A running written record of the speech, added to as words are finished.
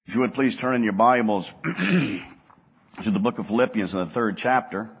If you would please turn in your Bibles to the book of Philippians in the 3rd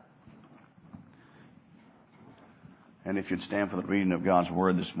chapter. And if you'd stand for the reading of God's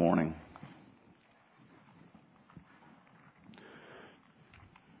Word this morning.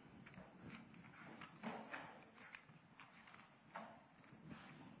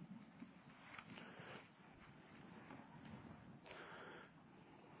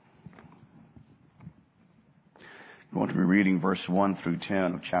 I'm going to be reading verse 1 through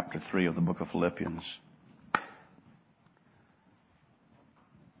 10 of chapter 3 of the book of Philippians.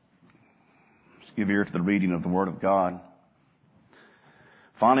 Let's give ear to the reading of the Word of God.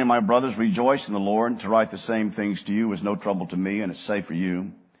 Finally, my brothers, rejoice in the Lord. To write the same things to you is no trouble to me, and it's safe for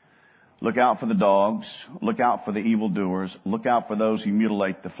you. Look out for the dogs. Look out for the evildoers. Look out for those who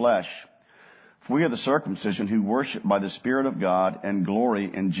mutilate the flesh. For we are the circumcision who worship by the Spirit of God and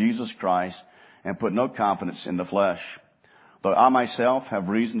glory in Jesus Christ, and put no confidence in the flesh. Though I myself have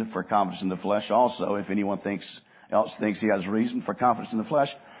reason for confidence in the flesh also, if anyone else thinks he has reason for confidence in the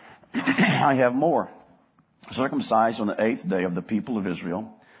flesh, I have more. Circumcised on the 8th day of the people of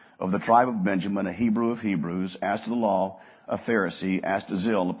Israel, of the tribe of Benjamin, a Hebrew of Hebrews, as to the law, a Pharisee, as to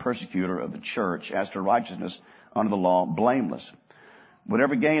zeal, a persecutor of the church, as to righteousness under the law, blameless.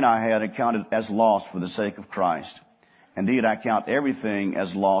 Whatever gain I had, I counted as loss for the sake of Christ. Indeed, I count everything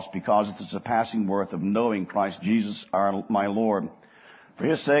as loss because of the surpassing worth of knowing Christ Jesus my Lord. For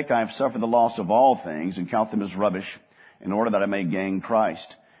his sake I have suffered the loss of all things and count them as rubbish, in order that I may gain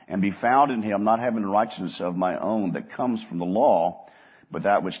Christ, and be found in him, not having the righteousness of my own that comes from the law, but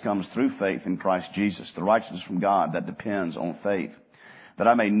that which comes through faith in Christ Jesus, the righteousness from God that depends on faith. That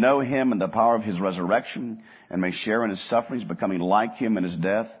I may know him and the power of his resurrection, and may share in his sufferings, becoming like him in his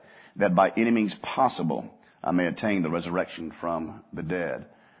death, that by any means possible I may attain the resurrection from the dead.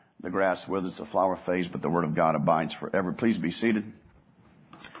 The grass withers, the flower fades, but the word of God abides forever. Please be seated.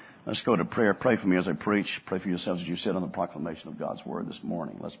 Let's go to prayer. Pray for me as I preach. Pray for yourselves as you sit on the proclamation of God's word this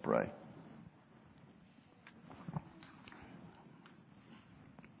morning. Let's pray.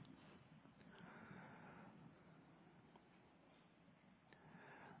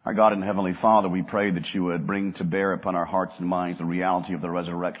 Our God and Heavenly Father, we pray that you would bring to bear upon our hearts and minds the reality of the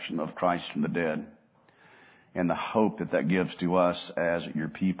resurrection of Christ from the dead, and the hope that that gives to us as your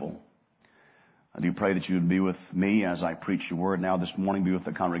people. I do pray that you would be with me as I preach your word now this morning, be with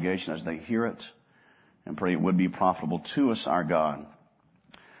the congregation as they hear it, and pray it would be profitable to us, our God.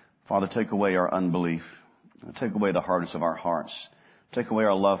 Father, take away our unbelief. Take away the hardness of our hearts. Take away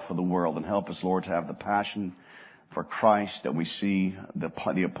our love for the world, and help us, Lord, to have the passion for Christ that we see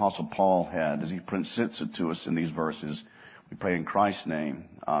the Apostle Paul had as he presents it to us in these verses. We pray in Christ's name.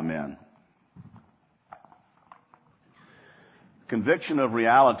 Amen. Conviction of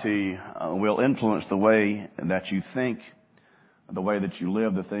reality will influence the way that you think, the way that you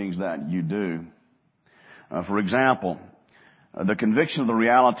live, the things that you do. For example, the conviction of the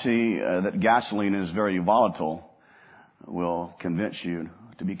reality that gasoline is very volatile will convince you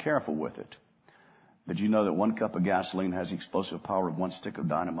to be careful with it. Did you know that 1 cup of gasoline has the explosive power of 1 stick of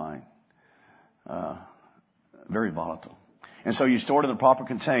dynamite? Very volatile. And so you store it in the proper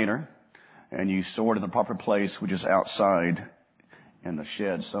container, and you store it in the proper place, which is outside in the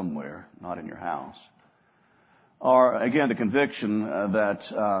shed somewhere, not in your house. Or, again, the conviction that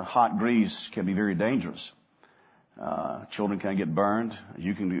hot grease can be very dangerous. Children can get burned.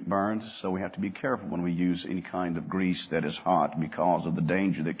 You can get burned. So we have to be careful when we use any kind of grease that is hot because of the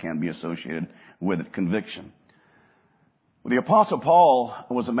danger that can be associated with it. Conviction. Well, the Apostle Paul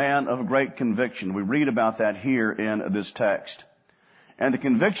was a man of great conviction. We read about that here in this text. And the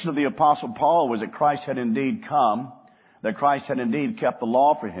conviction of the Apostle Paul was that Christ had indeed come, that Christ had indeed kept the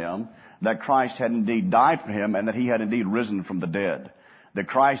law for him, that Christ had indeed died for him, and that he had indeed risen from the dead. That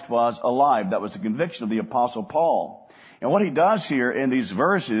Christ was alive. That was the conviction of the Apostle Paul. And what he does here in these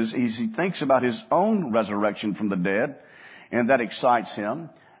verses is he thinks about his own resurrection from the dead, and that excites him.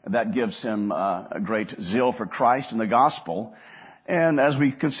 That gives him a great zeal for Christ and the gospel. And as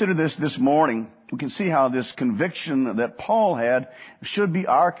we consider this morning, we can see how this conviction that Paul had should be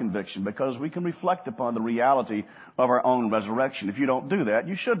our conviction, because we can reflect upon the reality of our own resurrection. If you don't do that,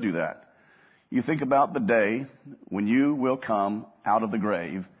 you should do that. You think about the day when you will come out of the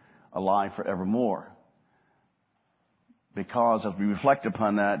grave alive forevermore. Because as we reflect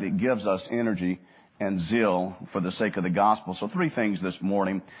upon that, it gives us energy and zeal for the sake of the gospel. So 3 things this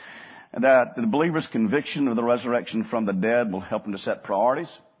morning. That the believer's conviction of the resurrection from the dead will help him to set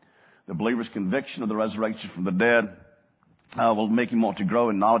priorities. The believer's conviction of the resurrection from the dead will make him want to grow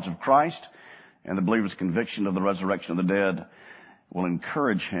in knowledge of Christ. And the believer's conviction of the resurrection of the dead will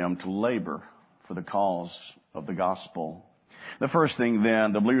encourage him to labor for the cause of the gospel. The first thing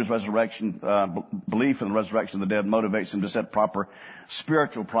then, the believer's belief in the resurrection of the dead motivates him to set proper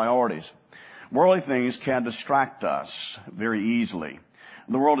spiritual priorities. Worldly things can distract us very easily.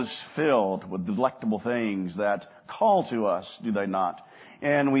 The world is filled with delectable things that call to us, do they not?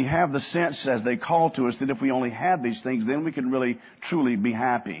 And we have the sense as they call to us that if we only had these things, then we can really, truly be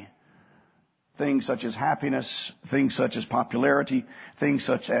happy. Things such as happiness, things such as popularity, things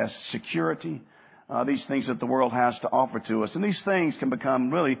such as security, these things that the world has to offer to us. And these things can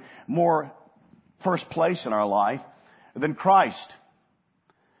become really more first place in our life than Christ.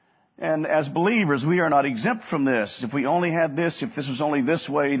 And as believers, we are not exempt from this. If we only had this, if this was only this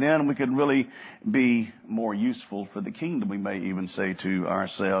way, then we could really be more useful for the kingdom, we may even say to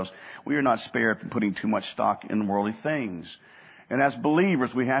ourselves. We are not spared from putting too much stock in worldly things. And as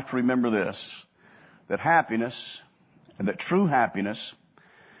believers, we have to remember this, that happiness, and that true happiness,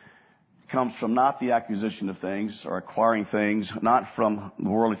 comes from not the acquisition of things or acquiring things, not from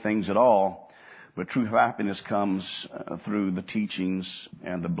worldly things at all, but true happiness comes through the teachings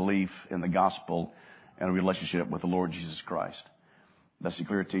and the belief in the gospel and a relationship with the Lord Jesus Christ. That's the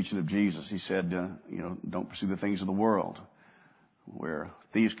clear teaching of Jesus. He said, don't pursue the things of the world, where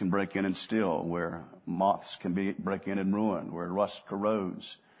thieves can break in and steal, where moths can break in and ruin, where rust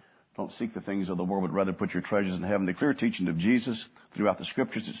corrodes. Don't seek the things of the world, but rather put your treasures in heaven. The clear teaching of Jesus throughout the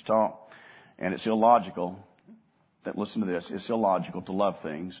scriptures it's taught. And it's illogical listen to this, it's illogical to love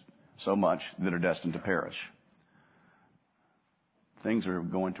things so much that are destined to perish. Things are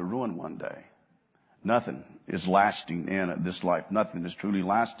going to ruin one day. Nothing is lasting in this life. Nothing is truly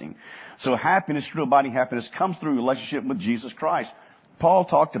lasting. So happiness, true abiding happiness, comes through relationship with Jesus Christ. Paul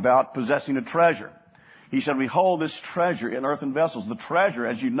talked about possessing a treasure. He said, we hold this treasure in earthen vessels. The treasure,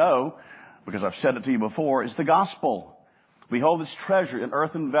 as you know, because I've said it to you before, is the gospel. We hold this treasure in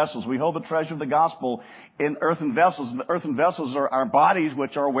earthen vessels. We hold the treasure of the gospel in earthen vessels. And the earthen vessels are our bodies,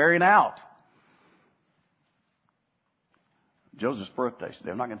 which are wearing out. Joseph's birthday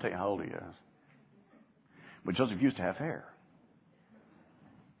today. I'm not going to tell you how old he is. But Joseph used to have hair.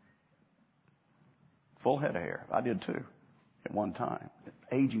 Full head of hair. I did too at one time.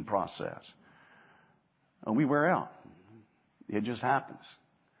 Aging process. And we wear out. It just happens.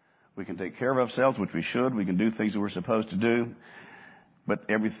 We can take care of ourselves, which we should. We can do things that we're supposed to do. But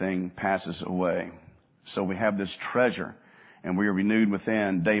everything passes away. So we have this treasure. And we are renewed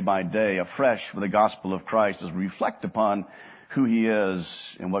within day by day, afresh with the gospel of Christ as we reflect upon who He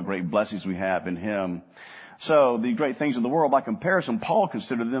is and what great blessings we have in Him. So the great things of the world, by comparison, Paul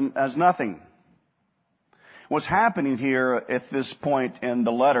considered them as nothing. What's happening here at this point in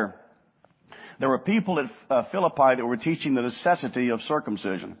the letter, there were people at Philippi that were teaching the necessity of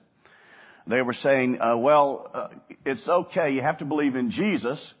circumcision. They were saying, it's okay, you have to believe in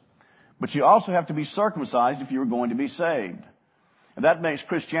Jesus, but you also have to be circumcised if you were going to be saved. And that makes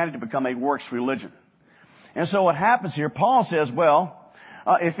Christianity become a works religion. And so what happens here, Paul says,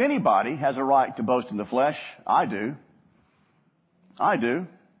 if anybody has a right to boast in the flesh, I do. I do.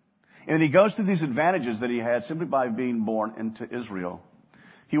 And he goes through these advantages that he had simply by being born into Israel.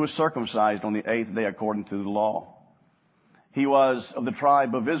 He was circumcised on the 8th day according to the law. He was of the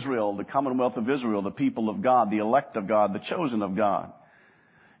tribe of Israel, the commonwealth of Israel, the people of God, the elect of God, the chosen of God.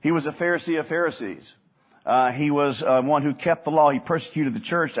 He was a Pharisee of Pharisees. He was one who kept the law. He persecuted the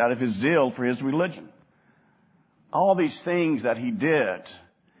church out of his zeal for his religion. All these things that he did,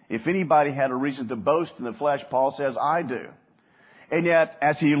 if anybody had a reason to boast in the flesh, Paul says, I do. And yet,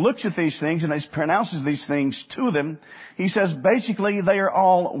 as he looks at these things and he pronounces these things to them, he says basically they are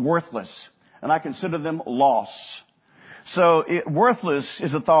all worthless. And I consider them loss. So worthless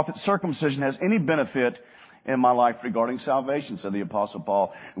is the thought that circumcision has any benefit in my life regarding salvation, said the Apostle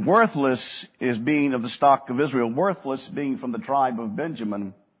Paul. Worthless is being of the stock of Israel. Worthless being from the tribe of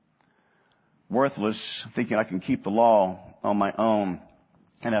Benjamin. Worthless thinking I can keep the law on my own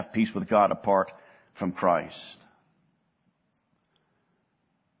and have peace with God apart from Christ.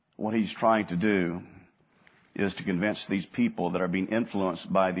 What he's trying to do is to convince these people that are being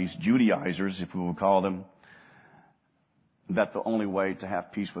influenced by these Judaizers, if we will call them, that the only way to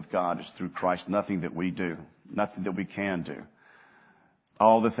have peace with God is through Christ. Nothing that we do. Nothing that we can do.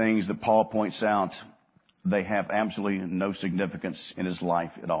 All the things that Paul points out, they have absolutely no significance in his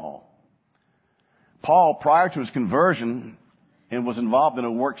life at all. Paul, prior to his conversion, was involved in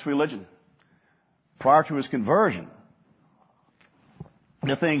a works religion. Prior to his conversion,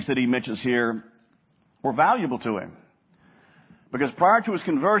 the things that he mentions here were valuable to him. Because prior to his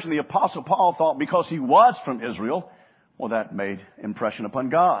conversion, the Apostle Paul thought because he was from Israel, that made impression upon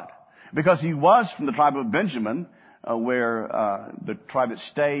God. Because he was from the tribe of Benjamin, where the tribe that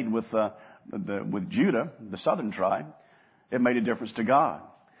stayed with Judah, the southern tribe, it made a difference to God.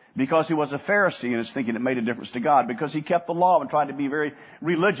 Because he was a Pharisee in his thinking, it made a difference to God. Because he kept the law and tried to be very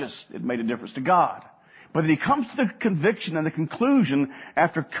religious, it made a difference to God. But then he comes to the conviction and the conclusion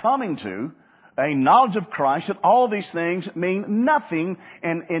after coming to a knowledge of Christ that all these things mean nothing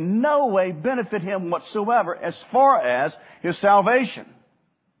and in no way benefit him whatsoever as far as his salvation.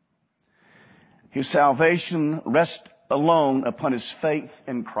 His salvation rests alone upon his faith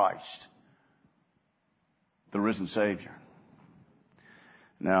in Christ, the risen Savior.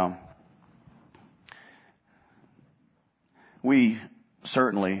 Now, we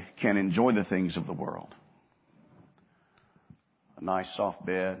certainly can enjoy the things of the world. A nice soft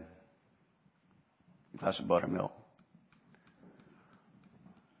bed, a glass of buttermilk.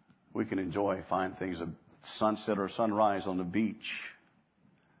 We can enjoy fine things, a sunset or sunrise on the beach.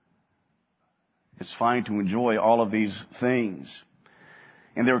 It's fine to enjoy all of these things.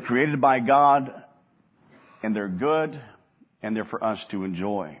 And they were created by God, and they're good, and they're for us to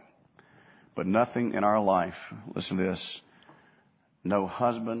enjoy. But nothing in our life, listen to this, no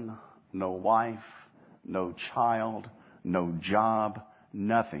husband, no wife, no child, no job,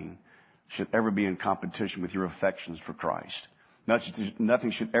 nothing should ever be in competition with your affections for Christ. Nothing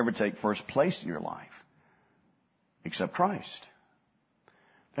should ever take first place in your life except Christ.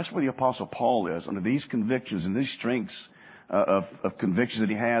 That's where the Apostle Paul is. Under these convictions and these strengths of convictions that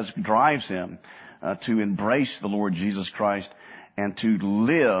he has drives him to embrace the Lord Jesus Christ and to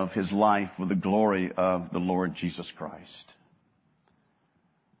live his life with the glory of the Lord Jesus Christ.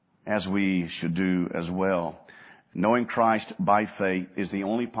 As we should do as well. Knowing Christ by faith is the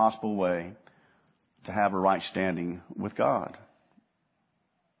only possible way to have a right standing with God.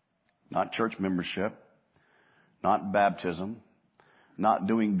 Not church membership, not baptism, not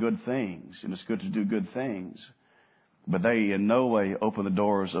doing good things. And it's good to do good things. But they in no way open the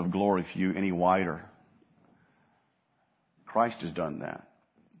doors of glory for you any wider. Christ has done that.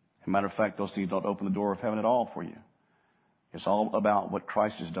 As a matter of fact, those things don't open the door of heaven at all for you. It's all about what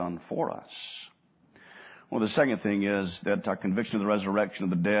Christ has done for us. Well, the second thing is that our conviction of the resurrection of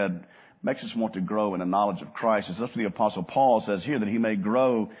the dead makes us want to grow in the knowledge of Christ. It's what the Apostle Paul says here, that he may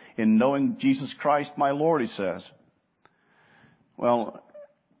grow in knowing Jesus Christ my Lord, he says. Well,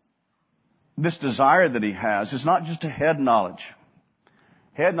 this desire that he has is not just a head knowledge.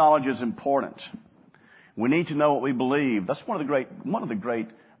 Head knowledge is important. We need to know what we believe. That's one of the great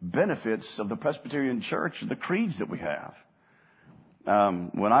benefits of the Presbyterian Church, the creeds that we have.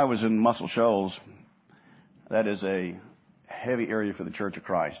 When I was in Muscle Shoals, that is a heavy area for the Church of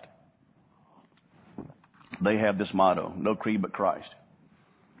Christ. They have this motto, no creed but Christ.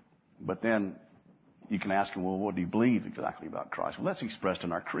 But then you can ask them, well, what do you believe exactly about Christ? Well, that's expressed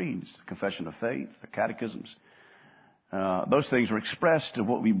in our creeds, the confession of faith, the catechisms. Those things are expressed of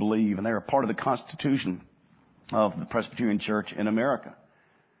what we believe, and they're a part of the Constitution of the Presbyterian Church in America.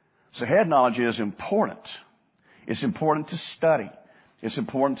 So head knowledge is important. It's important to study. It's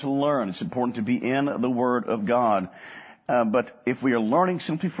important to learn. It's important to be in the Word of God. But if we are learning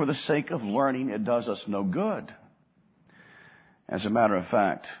simply for the sake of learning, it does us no good. As a matter of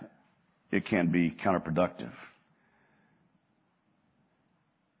fact, it can be counterproductive.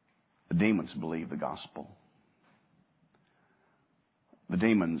 The demons believe the gospel. The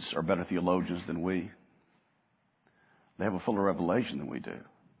demons are better theologians than we. They have a fuller revelation than we do.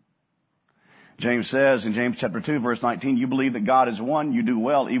 James says in James chapter 2, verse 19, you believe that God is one, you do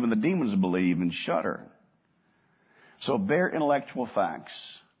well. Even the demons believe and shudder. So bare intellectual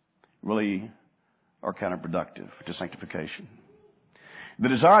facts really are counterproductive to sanctification. The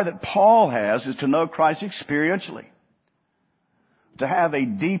desire that Paul has is to know Christ experientially. To have a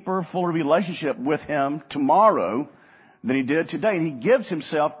deeper, fuller relationship with Him tomorrow than he did today. And he gives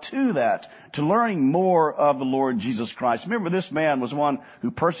himself to that, to learning more of the Lord Jesus Christ. Remember, this man was one who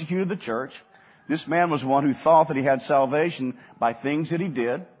persecuted the church. This man was one who thought that he had salvation by things that he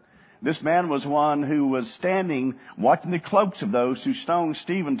did. This man was one who was standing, watching the cloaks of those who stoned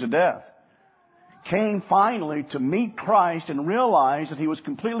Stephen to death. Came finally to meet Christ and realize that he was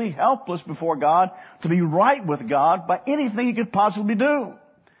completely helpless before God to be right with God by anything he could possibly do.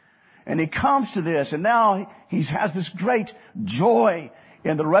 And he comes to this, and now he has this great joy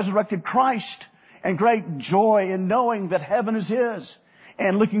in the resurrected Christ, and great joy in knowing that heaven is his,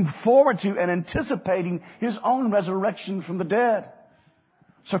 and looking forward to and anticipating his own resurrection from the dead.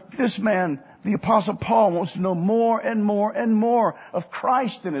 So this man, the Apostle Paul, wants to know more and more and more of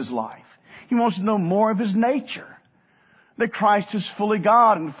Christ in his life. He wants to know more of his nature. That Christ is fully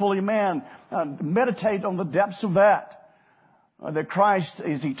God and fully man. Meditate on the depths of that. That Christ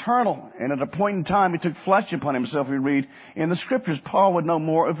is eternal, and at a point in time he took flesh upon himself, we read in the Scriptures. Paul would know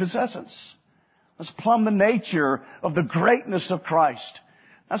more of his essence. Let's plumb the nature of the greatness of Christ.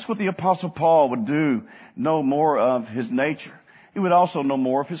 That's what the Apostle Paul would do, know more of his nature. He would also know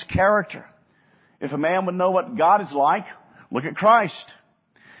more of his character. If a man would know what God is like, look at Christ.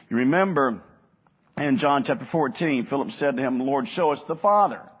 You remember in John chapter 14, Philip said to him, Lord, show us the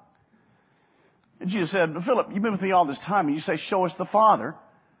Father. And Jesus said, Philip, you've been with me all this time, and you say, show us the Father.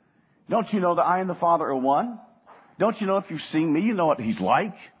 Don't you know that I and the Father are one? Don't you know if you've seen me, you know what he's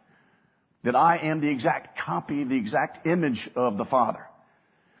like? That I am the exact copy, the exact image of the Father.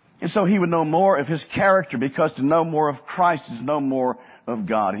 And so he would know more of his character, because to know more of Christ is to know more of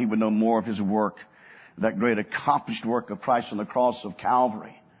God. He would know more of his work, that great accomplished work of Christ on the cross of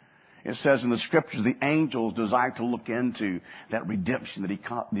Calvary. It says in the Scriptures, the angels desire to look into that redemption that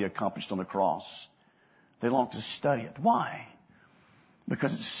he accomplished on the cross. They long to study it. Why?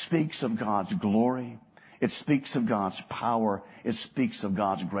 Because it speaks of God's glory. It speaks of God's power. It speaks of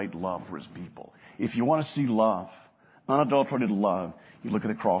God's great love for his people. If you want to see love, unadulterated love, you look at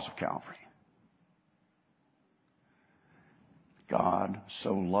the cross of Calvary. God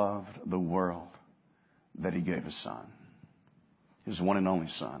so loved the world that he gave his Son, his one and only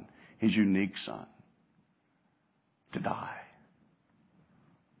Son, his unique Son, to die.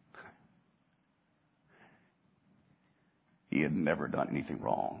 He had never done anything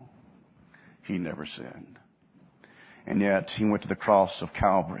wrong. He never sinned. And yet he went to the cross of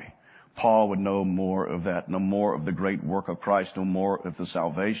Calvary. Paul would know more of that, know more of the great work of Christ, know more of the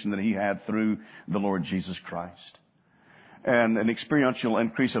salvation that he had through the Lord Jesus Christ. And an experiential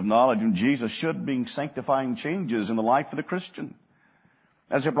increase of knowledge in Jesus should bring sanctifying changes in the life of the Christian.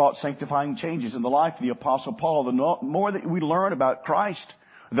 As it brought sanctifying changes in the life of the Apostle Paul, the more that we learn about Christ,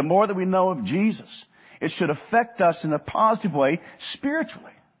 the more that we know of Jesus, it should affect us in a positive way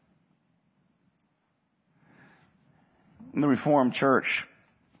spiritually. In the Reformed Church,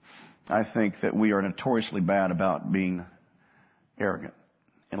 I think that we are notoriously bad about being arrogant,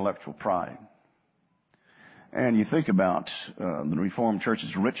 intellectual pride. And you think about the Reformed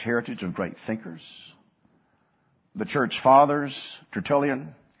Church's rich heritage of great thinkers. The church fathers,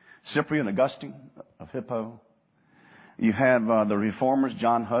 Tertullian, Cyprian, Augustine of Hippo. You have the reformers,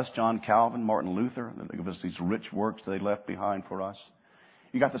 John Huss, John Calvin, Martin Luther. They give us these rich works they left behind for us.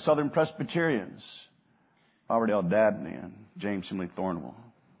 You got the Southern Presbyterians, Robert L. Dabney and James Henry Thornwell.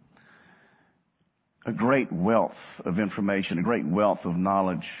 A great wealth of information, a great wealth of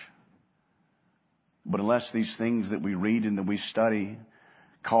knowledge. But unless these things that we read and that we study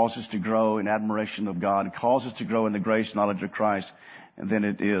cause us to grow in admiration of God, cause us to grow in the grace and knowledge of Christ, then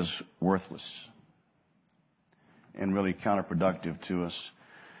it is worthless and really counterproductive to us.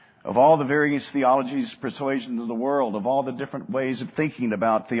 Of all the various theologies, persuasions of the world, of all the different ways of thinking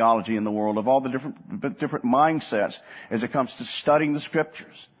about theology in the world, of all the different mindsets as it comes to studying the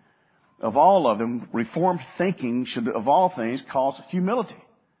Scriptures, of all of them, Reformed thinking should, of all things, cause humility.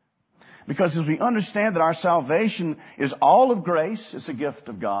 Because as we understand that our salvation is all of grace, it's a gift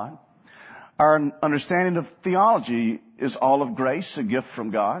of God. Our understanding of theology is all of grace, a gift from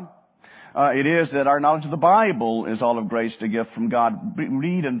God. It is that our knowledge of the Bible is all of grace, a gift from God.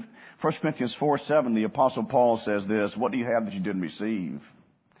 Read in 1 Corinthians 4:7, the Apostle Paul says this, what do you have that you didn't receive?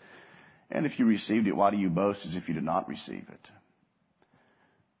 And if you received it, why do you boast as if you did not receive it?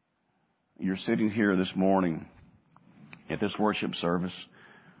 You're sitting here this morning at this worship service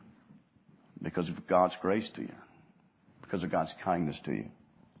because of God's grace to you, because of God's kindness to you.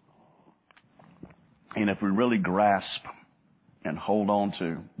 And if we really grasp and hold on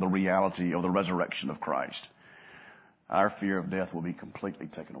to the reality of the resurrection of Christ, our fear of death will be completely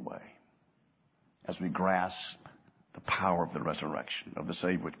taken away as we grasp the power of the resurrection of the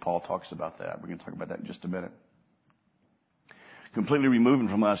Savior, which Paul talks about that. We're going to talk about that in just a minute. Completely removing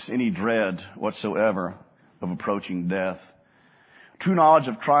from us any dread whatsoever of approaching death. True knowledge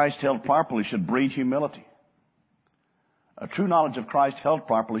of Christ held properly should breed humility. A true knowledge of Christ held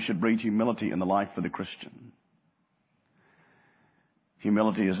properly should breed humility in the life of the Christian.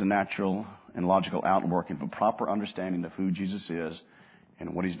 Humility is a natural and logical outworking of a proper understanding of who Jesus is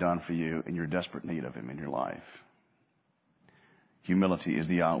and what He's done for you and your desperate need of Him in your life. Humility is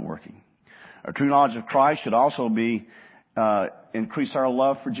the outworking. A true knowledge of Christ should also be increase our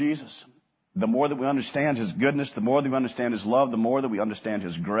love for Jesus. The more that we understand His goodness, the more that we understand His love, the more that we understand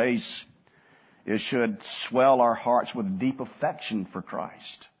His grace, it should swell our hearts with deep affection for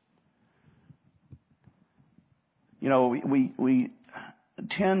Christ. You know, we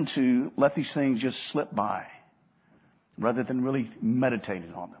tend to let these things just slip by rather than really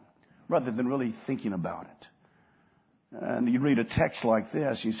meditating on them, rather than really thinking about it. And you read a text like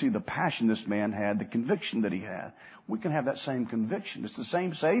this, you see the passion this man had, the conviction that he had. We can have that same conviction. It's the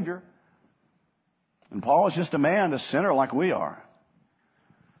same Savior. And Paul is just a man, a sinner like we are,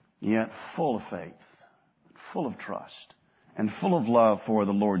 yet full of faith, full of trust, and full of love for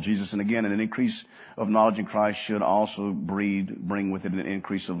the Lord Jesus. And again, an increase of knowledge in Christ should also bring with it an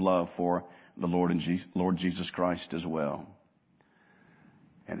increase of love for the Lord Jesus Christ as well.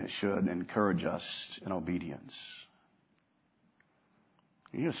 And it should encourage us in obedience.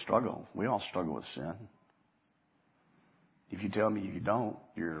 You struggle. We all struggle with sin. If you tell me you don't,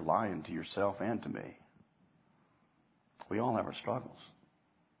 you're lying to yourself and to me. We all have our struggles.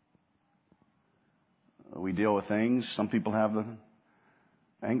 We deal with things. Some people have the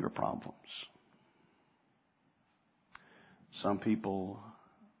anger problems. Some people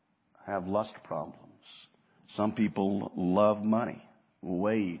have lust problems. Some people love money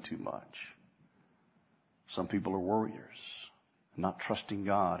way too much. Some people are warriors, not trusting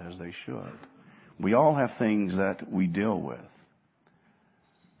God as they should. We all have things that we deal with.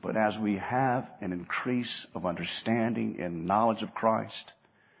 But as we have an increase of understanding and knowledge of Christ,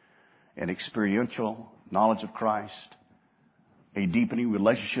 an experiential knowledge of Christ, a deepening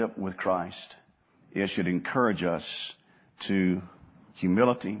relationship with Christ, it should encourage us to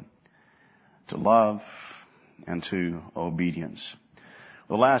humility, to love, and to obedience.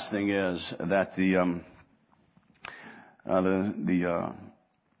 The last thing is that the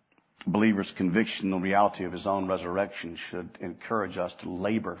believer's conviction and reality of his own resurrection should encourage us to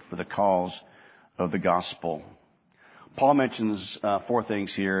labor for the cause of the gospel. Paul mentions 4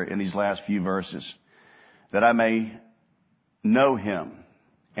 things here in these last few verses. That I may know him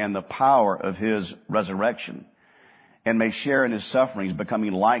and the power of his resurrection, and may share in his sufferings,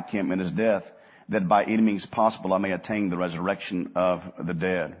 becoming like him in his death, that by any means possible I may attain the resurrection of the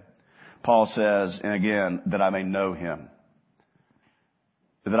dead. Paul says, and again, that I may know him,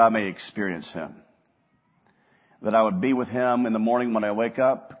 that I may experience him, that I would be with him in the morning when I wake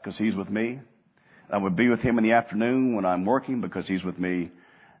up because he's with me. I would be with him in the afternoon when I'm working because he's with me.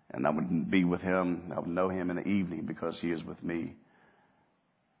 And I would be with him, I would know him in the evening because he is with me.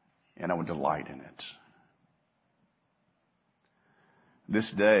 And I would delight in it.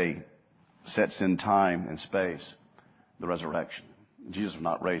 This day sets in time and space the resurrection. Jesus was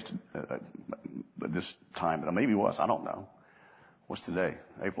not raised at this time. Maybe he was, I don't know. What's today?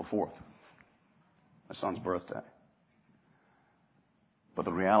 April 4th. My son's birthday. But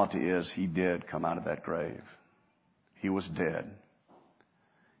the reality is he did come out of that grave. He was dead.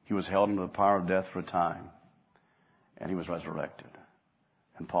 He was held under the power of death for a time, and he was resurrected.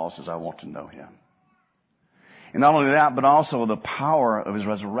 And Paul says, I want to know him. And not only that, but also the power of his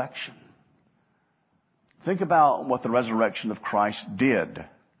resurrection. Think about what the resurrection of Christ did.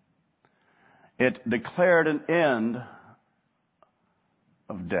 It declared an end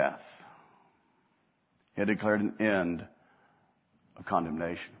of death. It declared an end of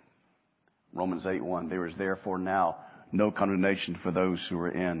condemnation. Romans 8:1, there is therefore now no condemnation for those who are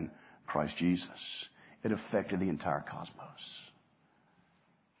in Christ Jesus. It affected the entire cosmos.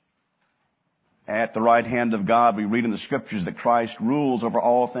 At the right hand of God, we read in the Scriptures that Christ rules over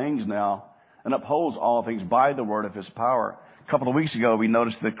all things now and upholds all things by the word of his power. A couple of weeks ago, we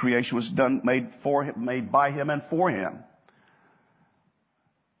noticed that creation was made by him and for him.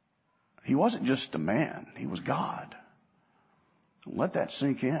 He wasn't just a man. He was God. Let that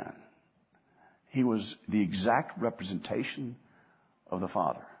sink in. He was the exact representation of the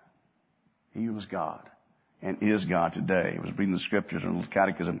Father. He was God and is God today. I was reading the Scriptures in the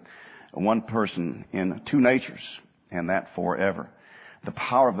Catechism. One person in 2 natures, and that forever. The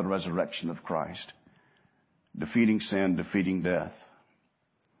power of the resurrection of Christ. Defeating sin, defeating death.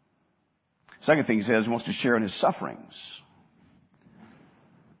 Second thing he says, he wants to share in his sufferings.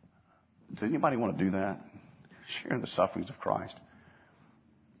 Does anybody want to do that? Share in the sufferings of Christ.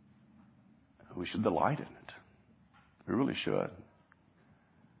 We should delight in it. We really should.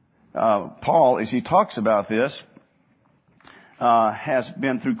 Paul, as he talks about this, has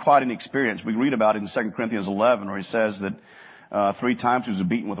been through quite an experience. We read about it in 2 Corinthians 11, where he says that 3 times he was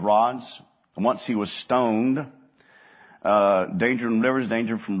beaten with rods. Once he was stoned. Danger in rivers,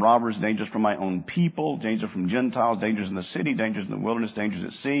 danger from robbers, dangers from my own people, danger from Gentiles, dangers in the city, dangers in the wilderness, dangers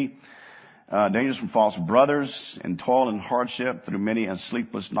at sea. Dangers from false brothers, and toil and hardship, through many and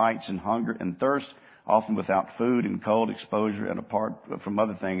sleepless nights, and hunger and thirst, often without food and cold exposure, and apart from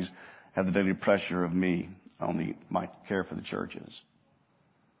other things, have the daily pressure of me, only my care for the churches.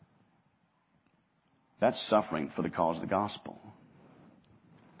 That's suffering for the cause of the gospel.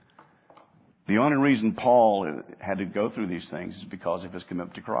 The only reason Paul had to go through these things is because of his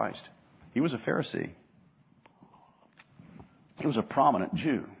commitment to Christ. He was a Pharisee. He was a prominent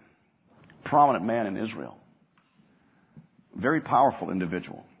Jew. Prominent man in Israel. Very powerful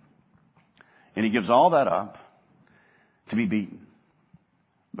individual. And he gives all that up to be beaten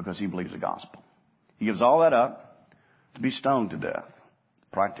because he believes the gospel. He gives all that up to be stoned to death,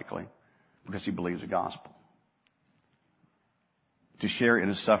 practically, because he believes the gospel. To share in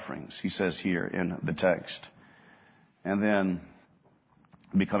his sufferings, he says here in the text. And then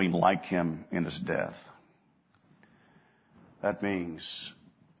becoming like him in his death. That means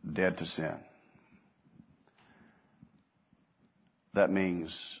dead to sin. That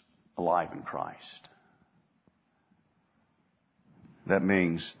means alive in Christ. That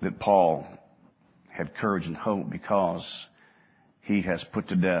means that Paul had courage and hope because he has put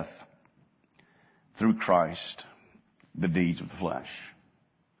to death through Christ the deeds of the flesh.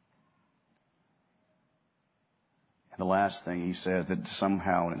 And the last thing he says, that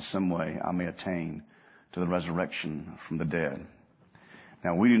somehow and in some way I may attain to the resurrection from the dead.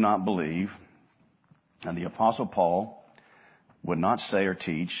 Now we do not believe, and the Apostle Paul would not say or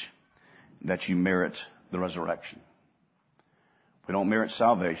teach that you merit the resurrection. We don't merit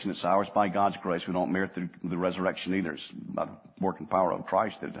salvation. It's ours by God's grace. We don't merit the resurrection either. It's by the working power of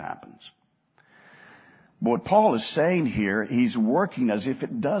Christ that it happens. But what Paul is saying here, he's working as if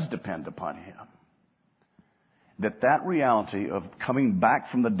it does depend upon him. That reality of coming back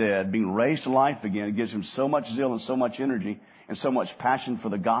from the dead, being raised to life again, it gives him so much zeal and so much energy and so much passion for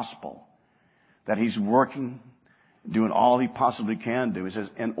the gospel that he's working, doing all he possibly can do. He says,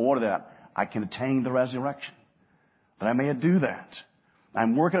 in order that I can attain the resurrection, that I may do that.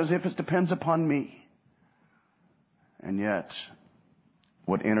 I'm working as if it depends upon me. And yet,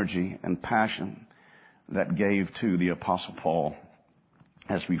 what energy and passion that gave to the Apostle Paul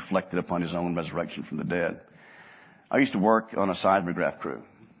as reflected upon his own resurrection from the dead. I used to work on a seismograph crew.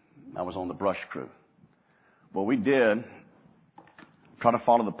 I was on the brush crew. What we did, try to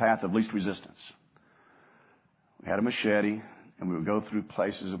follow the path of least resistance. We had a machete, and we would go through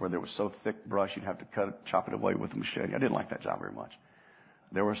places where there was so thick brush you'd have to chop it away with a machete. I didn't like that job very much.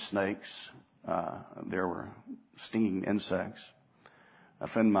 There were snakes. There were stinging insects. A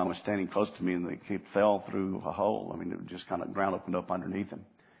friend of mine was standing close to me, and he fell through a hole. I mean, it just kind of ground opened up underneath him.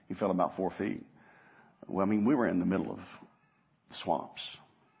 He fell about 4 feet. Well, I mean, we were in the middle of swamps.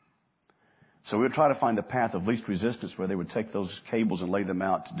 So we would try to find the path of least resistance where they would take those cables and lay them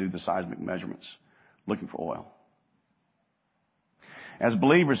out to do the seismic measurements, looking for oil. As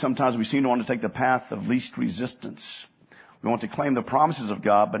believers, sometimes we seem to want to take the path of least resistance. We want to claim the promises of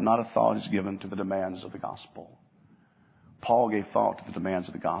God, but not a thought is given to the demands of the gospel. Paul gave thought to the demands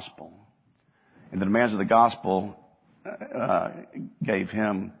of the gospel. And the demands of the gospel gave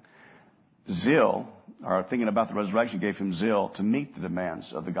him zeal, or thinking about the resurrection gave him zeal to meet the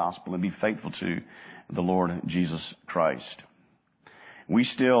demands of the gospel and be faithful to the Lord Jesus Christ. We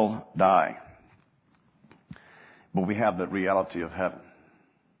still die, but we have the reality of heaven.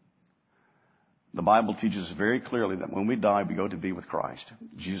 The Bible teaches very clearly that when we die, we go to be with Christ.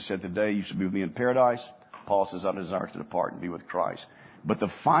 Jesus said, today you shall be with me in paradise. Paul says, I desire to depart and be with Christ. But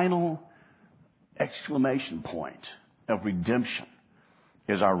the final exclamation point of redemption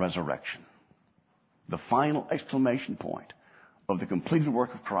is our resurrection. The final exclamation point of the completed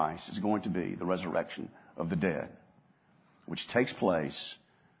work of Christ is going to be the resurrection of the dead, which takes place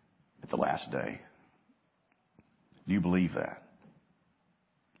at the last day. Do you believe that?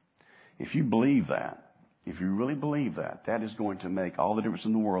 If you believe that, if you really believe that, that is going to make all the difference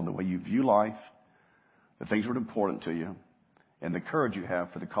in the world, the way you view life, the things that are important to you, and the courage you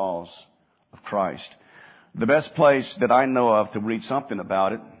have for the cause of Christ. The best place that I know of to read something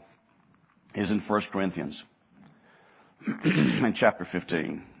about it is in 1 Corinthians in chapter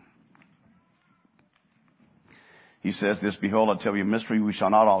 15. He says this, behold, I tell you a mystery, we shall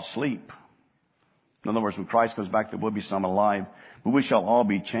not all sleep. In other words, when Christ comes back, there will be some alive, but we shall all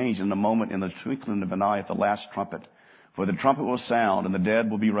be changed in a moment, in the twinkling of an eye, at the last trumpet. For the trumpet will sound, and the dead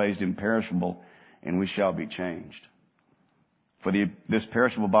will be raised imperishable, and we shall be changed. For this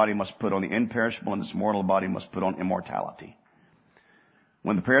perishable body must put on the imperishable, and this mortal body must put on immortality.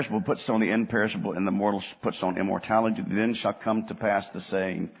 When the perishable puts on the imperishable, and the mortal puts on immortality, then shall come to pass the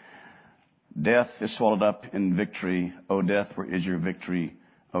saying, death is swallowed up in victory. O death, where is your victory?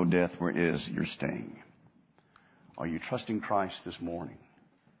 O death, where is your sting? Are you trusting Christ this morning?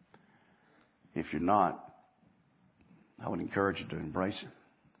 If you're not, I would encourage you to embrace Him,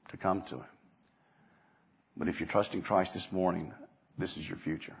 to come to Him. But if you're trusting Christ this morning, this is your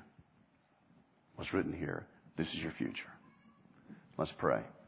future. What's written here, this is your future. Let's pray.